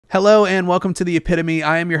Hello and welcome to The Epitome.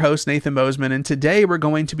 I am your host, Nathan Bozeman, and today we're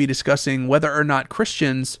going to be discussing whether or not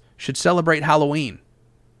Christians should celebrate Halloween.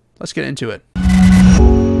 Let's get into it.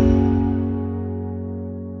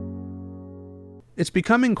 It's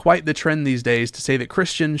becoming quite the trend these days to say that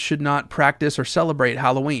Christians should not practice or celebrate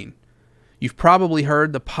Halloween. You've probably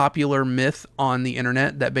heard the popular myth on the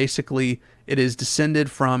internet that basically it is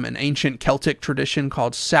descended from an ancient Celtic tradition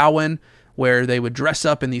called Samhain, where they would dress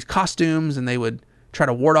up in these costumes and they would try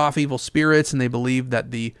to ward off evil spirits, and they believed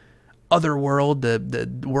that the other world, the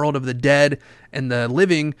world of the dead and the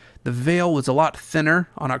living, the veil was a lot thinner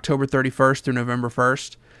on October 31st through November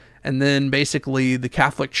 1st. And then basically the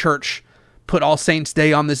Catholic Church put All Saints'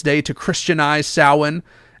 Day on this day to Christianize Samhain.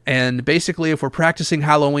 And basically, if we're practicing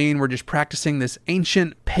Halloween, we're just practicing this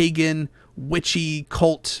ancient pagan, witchy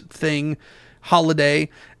cult thing, holiday,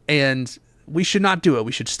 and we should not do it.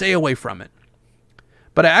 We should stay away from it.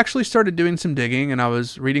 But I actually started doing some digging, and I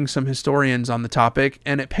was reading some historians on the topic,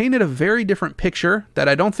 and it painted a very different picture that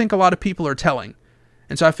I don't think a lot of people are telling.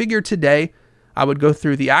 And so I figured today I would go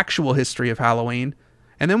through the actual history of Halloween,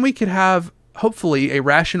 and then we could have, hopefully, a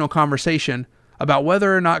rational conversation about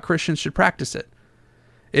whether or not Christians should practice it.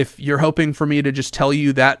 If you're hoping for me to just tell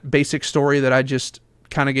you that basic story that I just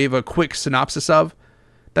kind of gave a quick synopsis of,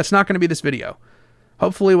 that's not going to be this video.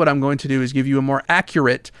 Hopefully what I'm going to do is give you a more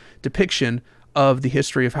accurate depiction of the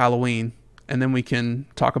history of Halloween, and then we can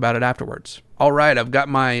talk about it afterwards. All right, I've got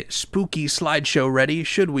my spooky slideshow ready.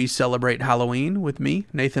 Should we celebrate Halloween with me,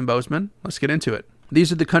 Nathan Bozeman? Let's get into it. These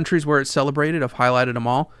are the countries where it's celebrated. I've highlighted them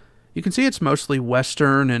all. You can see it's mostly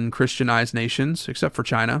Western and Christianized nations, except for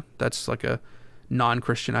China. That's like a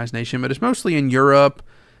non-Christianized nation, but it's mostly in Europe,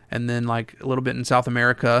 and then like a little bit in South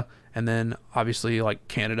America, and then obviously like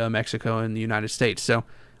Canada, Mexico, and the United States. So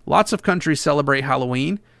lots of countries celebrate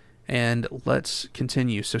Halloween. And let's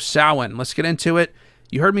continue. So Samhain, let's get into it.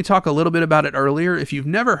 You heard me talk a little bit about it earlier. If you've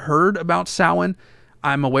never heard about Samhain,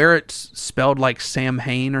 I'm aware it's spelled like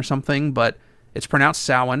Samhain or something, but it's pronounced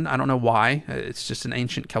Samhain. I don't know why. It's just an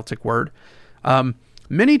ancient Celtic word.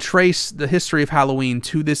 Many trace the history of Halloween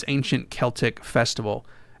to this ancient Celtic festival.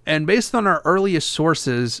 And based on our earliest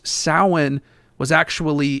sources, Samhain was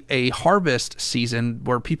actually a harvest season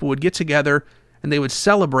where people would get together and they would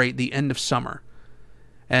celebrate the end of summer.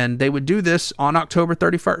 And they would do this on October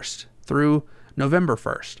 31st through November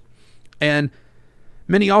 1st. And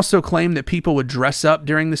many also claim that people would dress up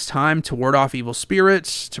during this time to ward off evil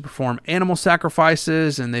spirits, to perform animal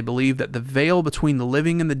sacrifices, and they believe that the veil between the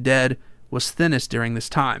living and the dead was thinnest during this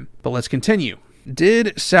time. But let's continue.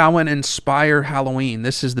 Did Samhain inspire Halloween?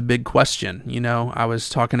 This is the big question. You know, I was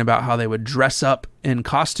talking about how they would dress up in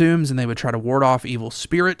costumes and they would try to ward off evil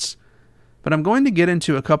spirits. But I'm going to get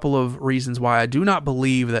into a couple of reasons why I do not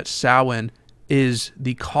believe that Samhain is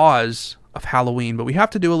the cause of Halloween, but we have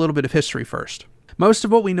to do a little bit of history first. Most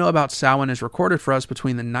of what we know about Samhain is recorded for us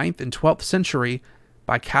between the 9th and 12th century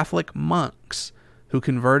by Catholic monks who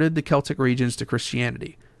converted the Celtic regions to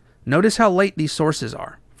Christianity. Notice how late these sources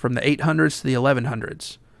are, from the 800s to the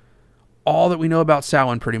 1100s. All that we know about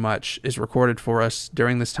Samhain pretty much is recorded for us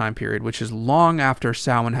during this time period, which is long after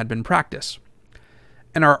Samhain had been practiced.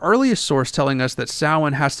 And our earliest source telling us that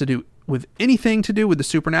Samhain has to do with anything to do with the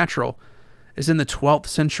supernatural is in the 12th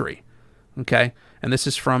century. Okay? And this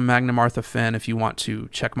is from Magna Martha Finn if you want to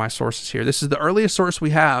check my sources here. This is the earliest source we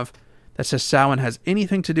have that says Samhain has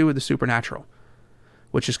anything to do with the supernatural,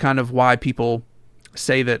 which is kind of why people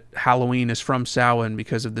say that Halloween is from Samhain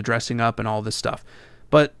because of the dressing up and all this stuff.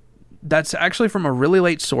 But that's actually from a really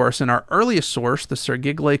late source, and our earliest source, the Sir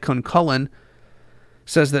Giglio Concullen,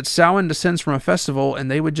 says that Samhain descends from a festival and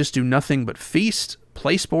they would just do nothing but feast,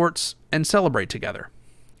 play sports, and celebrate together.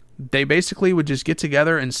 They basically would just get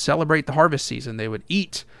together and celebrate the harvest season. They would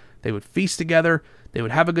eat, they would feast together, they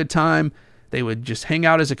would have a good time, they would just hang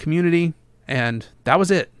out as a community, and that was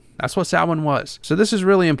it. That's what Samhain was. So this is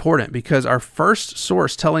really important because our first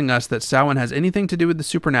source telling us that Samhain has anything to do with the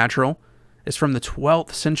supernatural is from the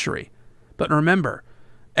 12th century. But remember,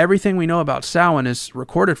 everything we know about Samhain is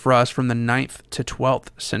recorded for us from the 9th to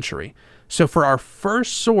 12th century. So for our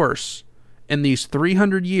first source in these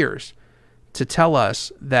 300 years to tell us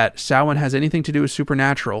that Samhain has anything to do with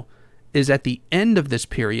supernatural is at the end of this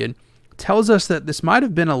period, tells us that this might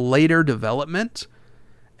have been a later development,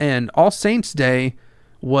 and All Saints' Day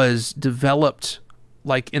was developed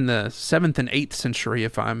like in the 7th and 8th century,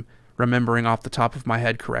 if I'm remembering off the top of my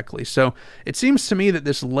head correctly. So it seems to me that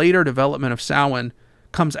this later development of Samhain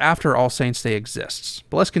comes after All Saints' Day exists.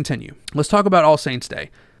 But let's continue. Let's talk about All Saints' Day.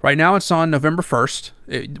 Right now it's on November 1st.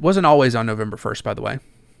 It wasn't always on November 1st, by the way,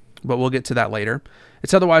 but we'll get to that later.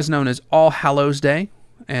 It's otherwise known as All Hallows' Day,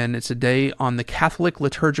 and it's a day on the Catholic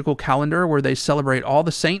liturgical calendar where they celebrate all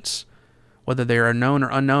the saints, whether they are known or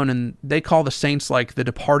unknown, and they call the saints like the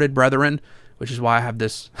departed brethren, which is why I have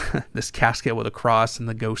this this casket with a cross and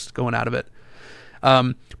the ghost going out of it.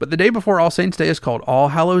 But the day before All Saints' Day is called All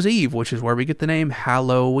Hallows' Eve, which is where we get the name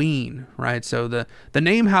Halloween, right? So the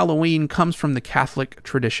name Halloween comes from the Catholic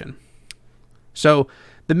tradition. So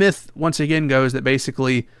the myth, once again, goes that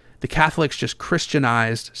basically the Catholics just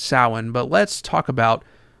Christianized Samhain, but let's talk about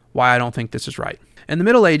why I don't think this is right. In the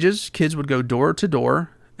Middle Ages, kids would go door to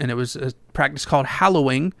door, and it was a practice called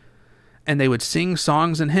hallowing, and they would sing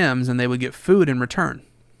songs and hymns, and they would get food in return.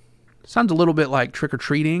 Sounds a little bit like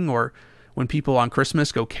trick-or-treating, or when people on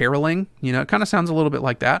Christmas go caroling. You know, it kind of sounds a little bit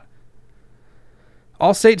like that.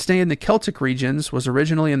 All Saints' Day in the Celtic regions was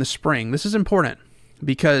originally in the spring. This is important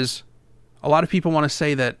because a lot of people want to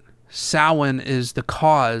say that Samhain is the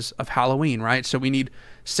cause of Halloween, right? So we need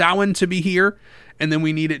Samhain to be here, and then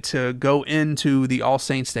we need it to go into the All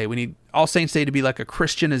Saints' Day. We need All Saints' Day to be like a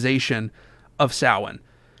Christianization of Samhain.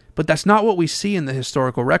 But that's not what we see in the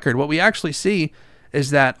historical record. What we actually see is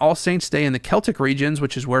that All Saints' Day in the Celtic regions,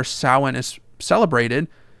 which is where Samhain is celebrated,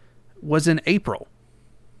 was in April.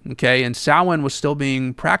 Okay, and Samhain was still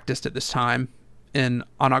being practiced at this time on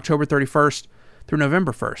October 31st through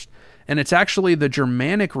November 1st. And it's actually the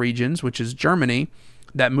Germanic regions, which is Germany,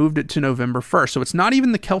 that moved it to November 1st. So it's not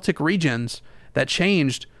even the Celtic regions that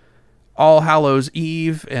changed All Hallows'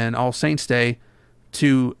 Eve and All Saints' Day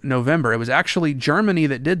to November. It was actually Germany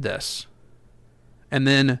that did this. And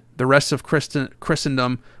then the rest of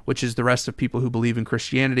Christendom, which is the rest of people who believe in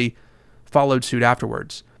Christianity, followed suit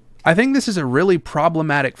afterwards. I think this is a really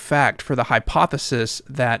problematic fact for the hypothesis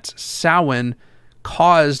that Samhain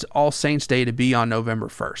caused All Saints' Day to be on November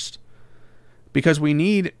 1st. Because we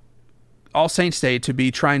need All Saints' Day to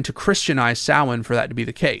be trying to Christianize Samhain for that to be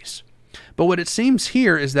the case. But what it seems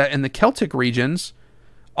here is that in the Celtic regions,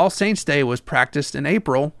 All Saints' Day was practiced in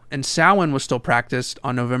April, and Samhain was still practiced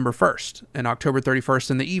on November 1st and October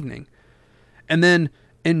 31st in the evening. And then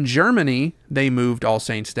in Germany, they moved All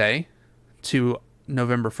Saints' Day to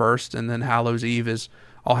November 1st, and then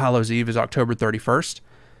All Hallows' Eve is October 31st.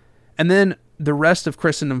 And then the rest of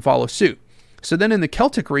Christendom follows suit. So then in the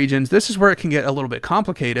Celtic regions, this is where it can get a little bit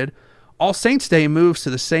complicated. All Saints' Day moves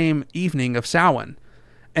to the same evening of Samhain,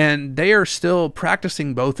 and they are still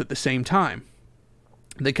practicing both at the same time.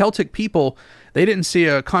 The Celtic people, they didn't see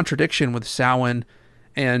a contradiction with Samhain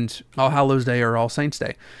and All Hallows' Day or All Saints'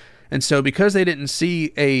 Day. And so because they didn't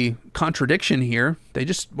see a contradiction here, they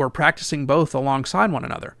just were practicing both alongside one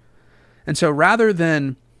another. And so rather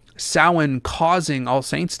than Samhain causing All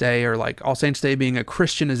Saints' Day, or like All Saints' Day being a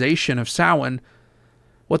Christianization of Samhain,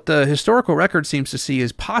 what the historical record seems to see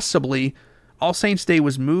is possibly All Saints' Day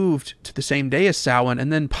was moved to the same day as Samhain,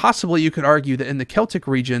 and then possibly you could argue that in the Celtic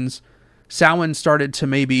regions, Samhain started to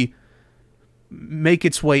maybe make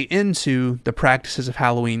its way into the practices of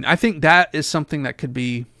Halloween. I think that is something that could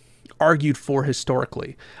be argued for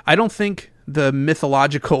historically. I don't think the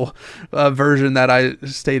mythological version that I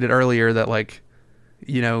stated earlier, that like,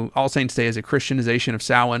 you know, All Saints' Day is a Christianization of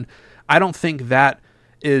Samhain, I don't think that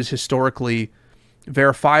is historically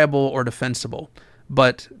verifiable or defensible.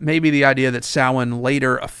 But maybe the idea that Samhain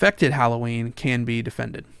later affected Halloween can be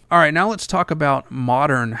defended. All right, now let's talk about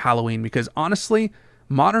modern Halloween, because honestly,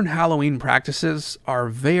 modern Halloween practices are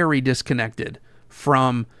very disconnected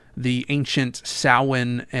from the ancient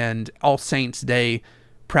Samhain and All Saints' Day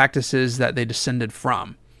practices that they descended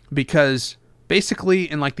from. Because basically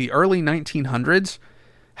in like the early 1900s,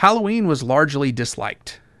 Halloween was largely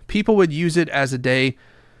disliked. People would use it as a day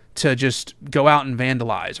to just go out and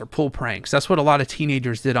vandalize or pull pranks. That's what a lot of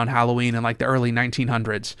teenagers did on Halloween in like the early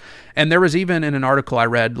 1900s. And there was even in an article I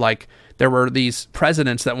read, like there were these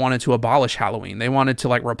presidents that wanted to abolish Halloween. They wanted to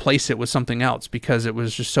like replace it with something else because it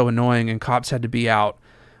was just so annoying and cops had to be out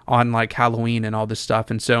on like Halloween and all this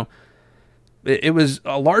stuff. And so it was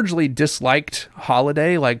a largely disliked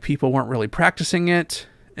holiday. Like people weren't really practicing it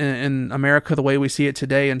in America the way we see it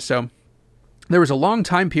today. And so there was a long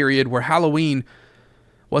time period where Halloween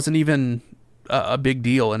wasn't even a big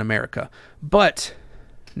deal in America. But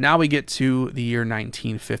now we get to the year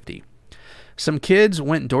 1950. Some kids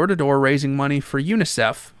went door to door raising money for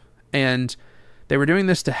UNICEF, and they were doing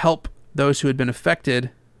this to help those who had been affected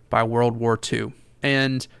by World War II.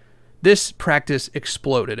 And this practice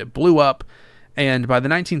exploded. It blew up. And by the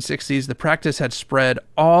 1960s, the practice had spread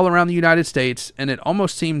all around the United States, and it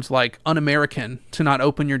almost seemed like un-American to not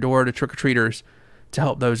open your door to trick-or-treaters to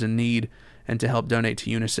help those in need and to help donate to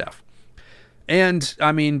UNICEF. And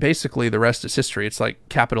I mean, basically the rest is history. It's like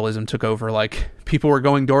capitalism took over. Like people were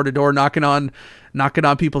going door to door, knocking on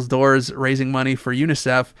people's doors, raising money for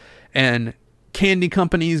UNICEF, and candy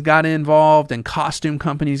companies got involved, and costume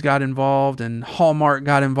companies got involved, and Hallmark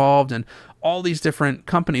got involved, and all these different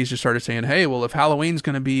companies just started saying, hey, well, if Halloween's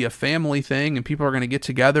going to be a family thing and people are going to get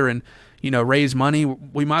together and, raise money,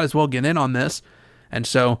 we might as well get in on this. And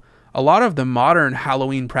so a lot of the modern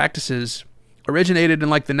Halloween practices originated in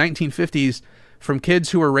like the 1950s from kids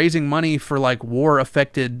who were raising money for like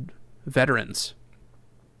war-affected veterans.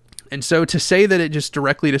 And so to say that it just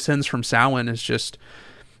directly descends from Samhain is just,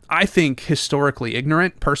 I think, historically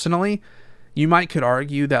ignorant, personally. You could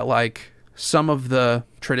argue that like some of the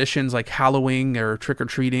traditions like Halloween or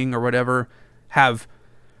trick-or-treating or whatever have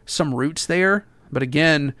some roots there. But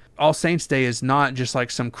again, All Saints Day is not just like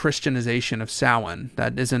some Christianization of Samhain.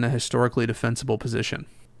 That isn't a historically defensible position.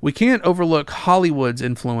 We can't overlook Hollywood's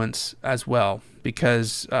influence as well,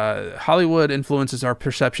 because Hollywood influences our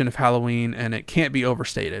perception of Halloween, and it can't be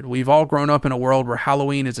overstated. We've all grown up in a world where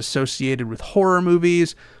Halloween is associated with horror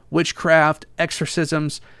movies, witchcraft,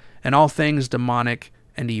 exorcisms, and all things demonic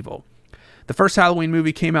and evil. The first Halloween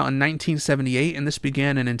movie came out in 1978, and this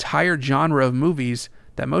began an entire genre of movies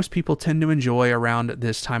that most people tend to enjoy around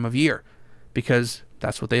this time of year, because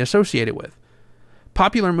that's what they associate it with.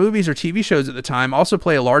 Popular movies or TV shows at the time also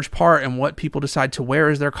play a large part in what people decide to wear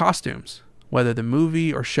as their costumes, whether the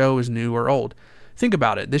movie or show is new or old. Think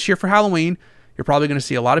about it. This year for Halloween, you're probably going to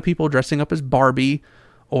see a lot of people dressing up as Barbie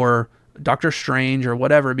or Doctor Strange or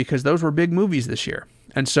whatever, because those were big movies this year.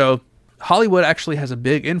 And so Hollywood actually has a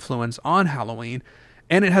big influence on Halloween,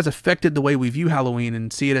 and it has affected the way we view Halloween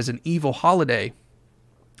and see it as an evil holiday.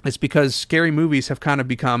 It's because scary movies have kind of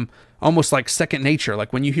become almost like second nature.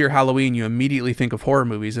 Like when you hear Halloween, you immediately think of horror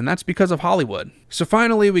movies, and that's because of Hollywood. So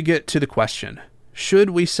finally, we get to the question, should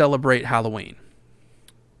we celebrate Halloween?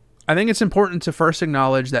 I think it's important to first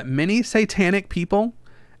acknowledge that many satanic people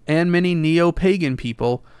and many neo-pagan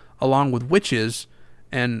people, along with witches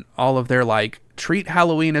and all of their like, treat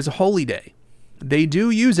Halloween as a holy day. They do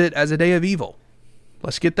use it as a day of evil.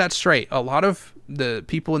 Let's get that straight. A lot of the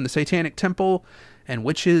people in the Satanic Temple and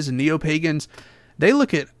witches and neo-pagans, they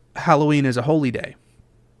look at Halloween as a holy day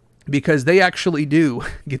because they actually do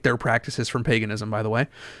get their practices from paganism, by the way.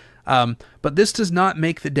 But this does not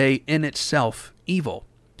make the day in itself evil.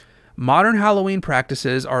 Modern Halloween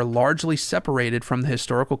practices are largely separated from the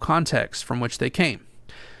historical context from which they came.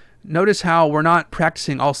 Notice how we're not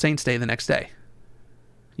practicing All Saints Day the next day.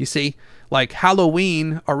 You see, like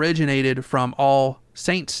Halloween originated from All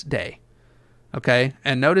Saints Day. Okay,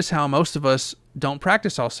 and notice how most of us don't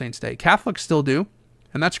practice All Saints Day. Catholics still do,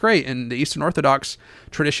 and that's great. And the Eastern Orthodox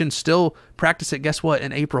tradition still practice it, guess what,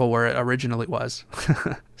 in April where it originally was.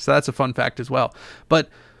 So that's a fun fact as well. But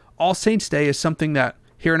All Saints Day is something that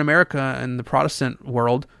here in America and the Protestant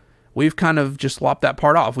world, we've kind of just lopped that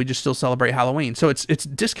part off. We just still celebrate Halloween. So it's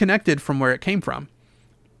disconnected from where it came from.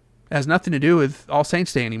 It has nothing to do with All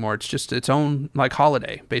Saints Day anymore. It's just its own like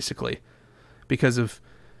holiday, basically, because of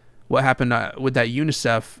what happened with that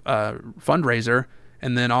UNICEF fundraiser,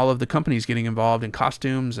 and then all of the companies getting involved in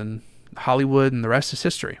costumes and Hollywood, and the rest is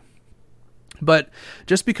history. But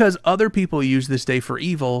just because other people use this day for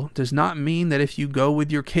evil does not mean that if you go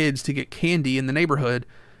with your kids to get candy in the neighborhood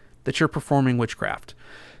that you're performing witchcraft.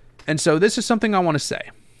 And so this is something I want to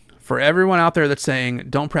say for everyone out there that's saying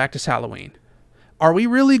don't practice Halloween. Are we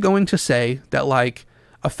really going to say that like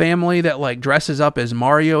a family that like dresses up as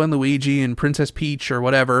Mario and Luigi and Princess Peach or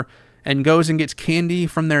whatever and goes and gets candy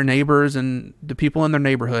from their neighbors and the people in their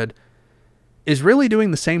neighborhood is really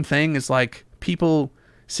doing the same thing as like people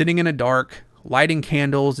sitting in a dark, lighting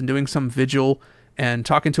candles and doing some vigil and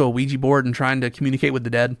talking to a Ouija board and trying to communicate with the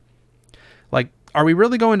dead? Like, are we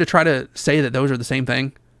really going to try to say that those are the same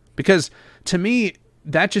thing? Because to me,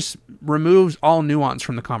 that just removes all nuance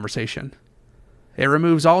from the conversation. It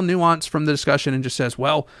removes all nuance from the discussion and just says,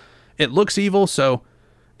 well, it looks evil, so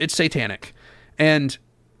it's satanic. And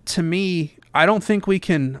to me, I don't think we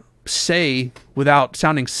can say without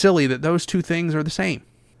sounding silly that those two things are the same.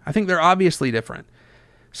 I think they're obviously different.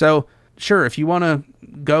 So sure, if you want to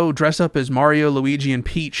go dress up as Mario, Luigi, and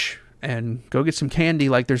Peach and go get some candy,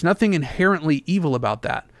 like there's nothing inherently evil about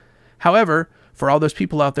that. However, for all those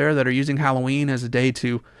people out there that are using Halloween as a day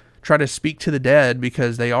to try to speak to the dead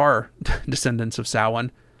because they are descendants of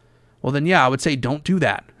Samhain, well then yeah, I would say don't do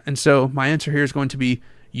that. And so my answer here is going to be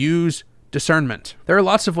use discernment. There are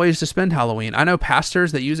lots of ways to spend Halloween. I know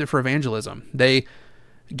pastors that use it for evangelism. They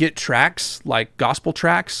get tracts, like gospel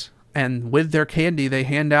tracts, and with their candy, they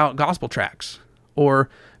hand out gospel tracts. Or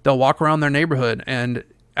they'll walk around their neighborhood, and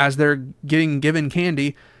as they're getting given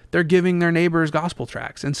candy, they're giving their neighbors gospel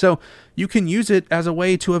tracts. And so you can use it as a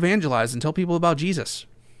way to evangelize and tell people about Jesus.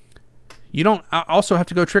 You don't also have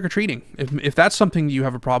to go trick-or-treating. If that's something you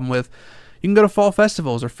have a problem with, you can go to fall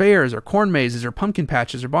festivals or fairs or corn mazes or pumpkin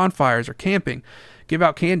patches or bonfires or camping, give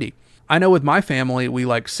out candy. I know with my family, we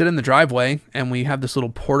like sit in the driveway and we have this little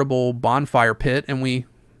portable bonfire pit and we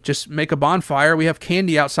just make a bonfire. We have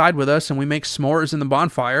candy outside with us and we make s'mores in the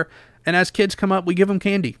bonfire. And as kids come up, we give them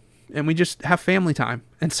candy and we just have family time.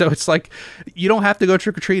 And so it's like, you don't have to go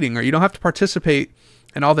trick-or-treating or you don't have to participate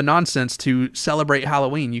in all the nonsense to celebrate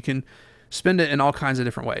Halloween. You can spend it in all kinds of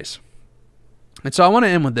different ways. And so I want to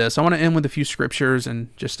end with this. I want to end with a few scriptures and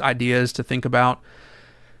just ideas to think about.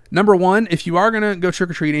 Number one, if you are going to go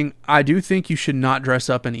trick-or-treating, I do think you should not dress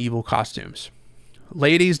up in evil costumes.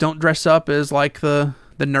 Ladies, don't dress up as like the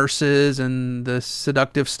nurses and the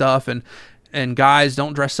seductive stuff, and guys,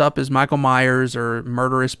 don't dress up as Michael Myers or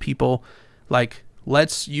murderous people. Like,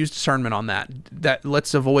 let's use discernment on that.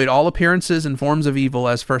 Let's avoid all appearances and forms of evil,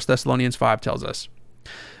 as 1 Thessalonians 5 tells us.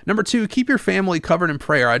 Number two, keep your family covered in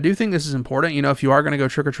prayer. I do think this is important. You know, if you are going to go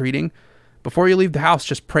trick-or-treating, before you leave the house,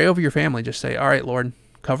 just pray over your family. Just say, all right, Lord,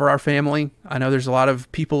 cover our family. I know there's a lot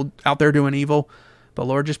of people out there doing evil, but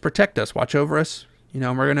Lord, just protect us, watch over us. You know,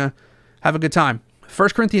 and we're going to have a good time. 1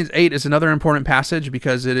 Corinthians 8 is another important passage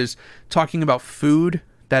because it is talking about food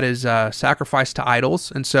that is sacrificed to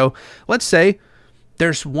idols. And so let's say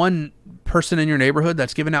there's one person in your neighborhood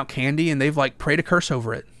that's giving out candy and they've like prayed a curse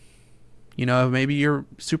over it. You know, maybe you're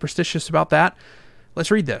superstitious about that. Let's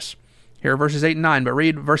read this. Here are verses 8 and 9, but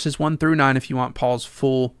read verses 1 through 9 if you want Paul's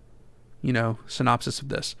full, synopsis of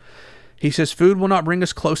this. He says, food will not bring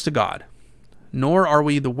us close to God, nor are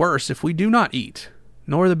we the worse if we do not eat,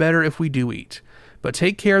 nor the better if we do eat. But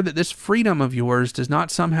take care that this freedom of yours does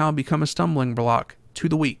not somehow become a stumbling block to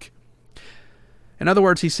the weak. In other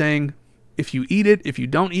words, he's saying, if you eat it, if you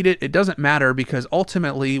don't eat it, it doesn't matter, because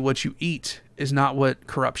ultimately what you eat is not what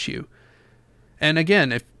corrupts you. And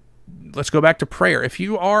again, let's go back to prayer. If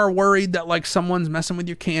you are worried that like someone's messing with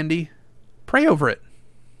your candy, pray over it.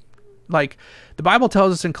 Like the Bible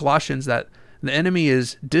tells us in Colossians that the enemy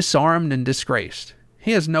is disarmed and disgraced.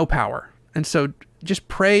 He has no power. And so just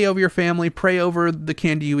pray over your family, pray over the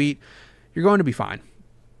candy you eat. You're going to be fine.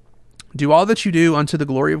 Do all that you do unto the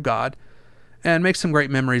glory of God and make some great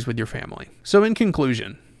memories with your family. So in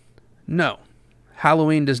conclusion, no,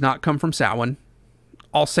 Halloween does not come from Samhain.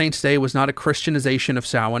 All Saints' Day was not a Christianization of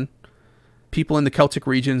Samhain. People in the Celtic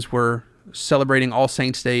regions were celebrating All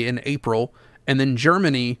Saints' Day in April, and then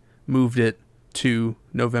Germany moved it to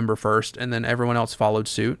November 1st, and then everyone else followed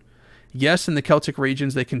suit. Yes, in the Celtic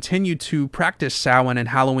regions, they continued to practice Samhain and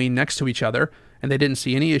Halloween next to each other, and they didn't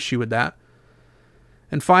see any issue with that.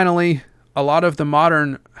 And finally, a lot of the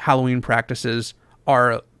modern Halloween practices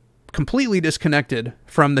are completely disconnected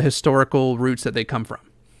from the historical roots that they come from.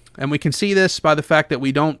 And we can see this by the fact that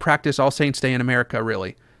we don't practice All Saints' Day in America,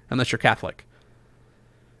 really, unless you're Catholic.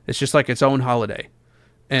 It's just like its own holiday.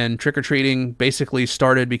 And trick-or-treating basically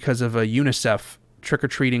started because of a UNICEF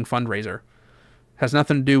trick-or-treating fundraiser. Has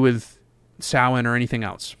nothing to do with Samhain or anything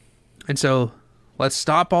else. And so let's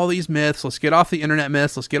stop all these myths. Let's get off the internet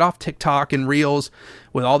myths. Let's get off TikTok and Reels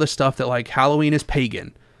with all this stuff that like Halloween is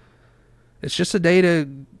pagan. It's just a day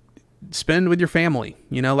to spend with your family.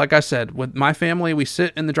 You know, like I said, with my family, we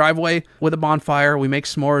sit in the driveway with a bonfire. We make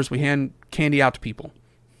s'mores. We hand candy out to people.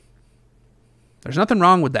 There's nothing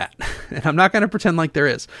wrong with that. And I'm not going to pretend like there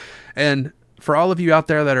is. And for all of you out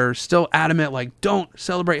there that are still adamant, like, don't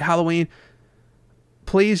celebrate Halloween,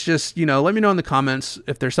 please just, let me know in the comments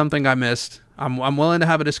if there's something I missed. I'm willing to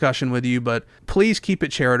have a discussion with you, but please keep it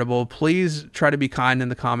charitable. Please try to be kind in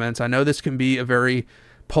the comments. I know this can be a very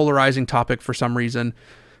polarizing topic for some reason,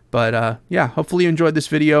 but yeah, hopefully you enjoyed this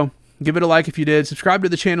video. Give it a like if you did. Subscribe to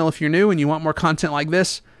the channel if you're new and you want more content like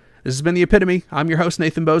this. This has been The Epitome. I'm your host,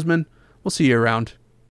 Nathan Bozeman. We'll see you around.